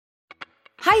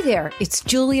Hi there, it's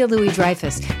Julia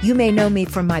Louis-Dreyfus. You may know me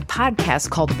from my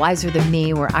podcast called Wiser Than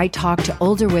Me, where I talk to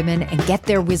older women and get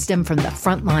their wisdom from the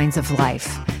front lines of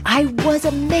life. I was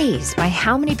amazed by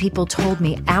how many people told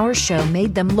me our show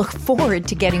made them look forward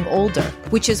to getting older,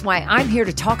 which is why I'm here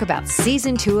to talk about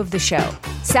Season 2 of the show.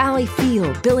 Sally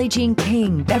Field, Billie Jean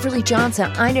King, Beverly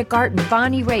Johnson, Ina Garten,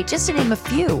 Bonnie Raitt, just to name a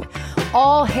few.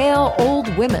 All hail old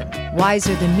women.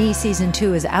 Wiser Than Me Season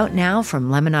 2 is out now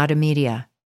from Lemonada Media.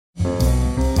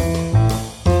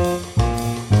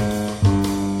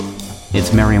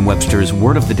 It's Merriam-Webster's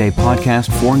Word of the Day podcast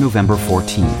for November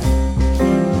 14th.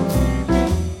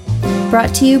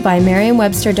 Brought to you by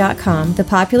Merriam-Webster.com, the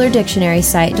popular dictionary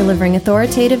site delivering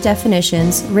authoritative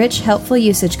definitions, rich, helpful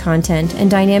usage content,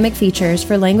 and dynamic features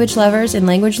for language lovers and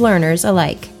language learners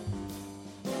alike.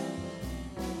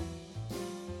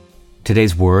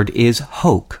 Today's word is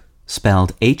hoke,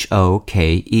 spelled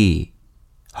H-O-K-E.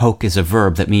 Hoke is a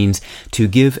verb that means to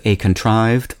give a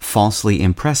contrived, falsely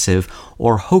impressive,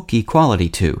 or hokey quality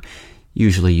to,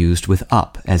 usually used with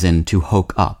up, as in to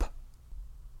hoke up.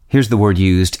 Here's the word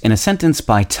used in a sentence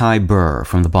by Burr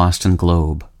from the Boston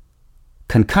Globe.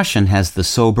 Concussion has the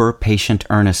sober, patient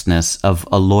earnestness of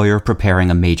a lawyer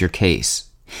preparing a major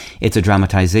case. It's a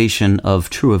dramatization of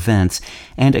true events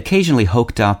and occasionally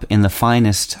hoked up in the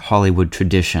finest Hollywood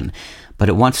tradition, but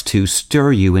it wants to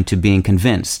stir you into being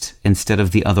convinced instead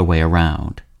of the other way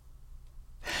around.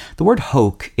 The word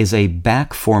hoke is a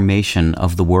back formation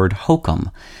of the word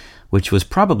hokum, which was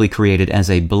probably created as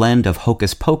a blend of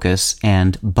hocus-pocus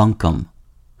and bunkum.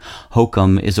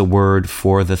 Hokum is a word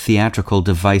for the theatrical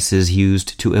devices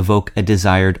used to evoke a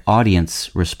desired audience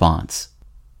response.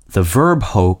 The verb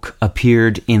hoke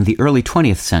appeared in the early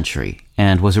 20th century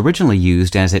and was originally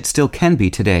used, as it still can be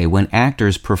today, when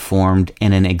actors performed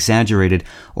in an exaggerated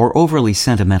or overly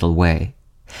sentimental way.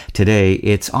 Today,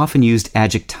 it's often used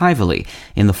adjectively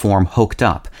in the form hoked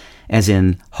up, as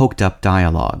in hoked up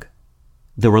dialogue.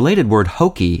 The related word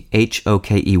hokey,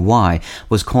 H-O-K-E-Y,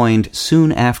 was coined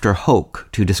soon after hoke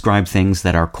to describe things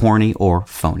that are corny or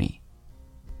phony.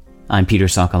 I'm Peter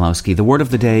Sokolowski. The word of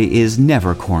the day is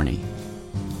never corny.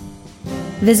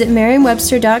 Visit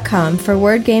Merriam-Webster.com for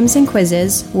word games and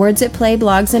quizzes, words at play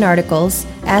blogs and articles,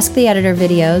 Ask the Editor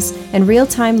videos, and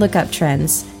real-time lookup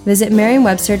trends. Visit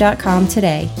Merriam-Webster.com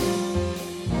today.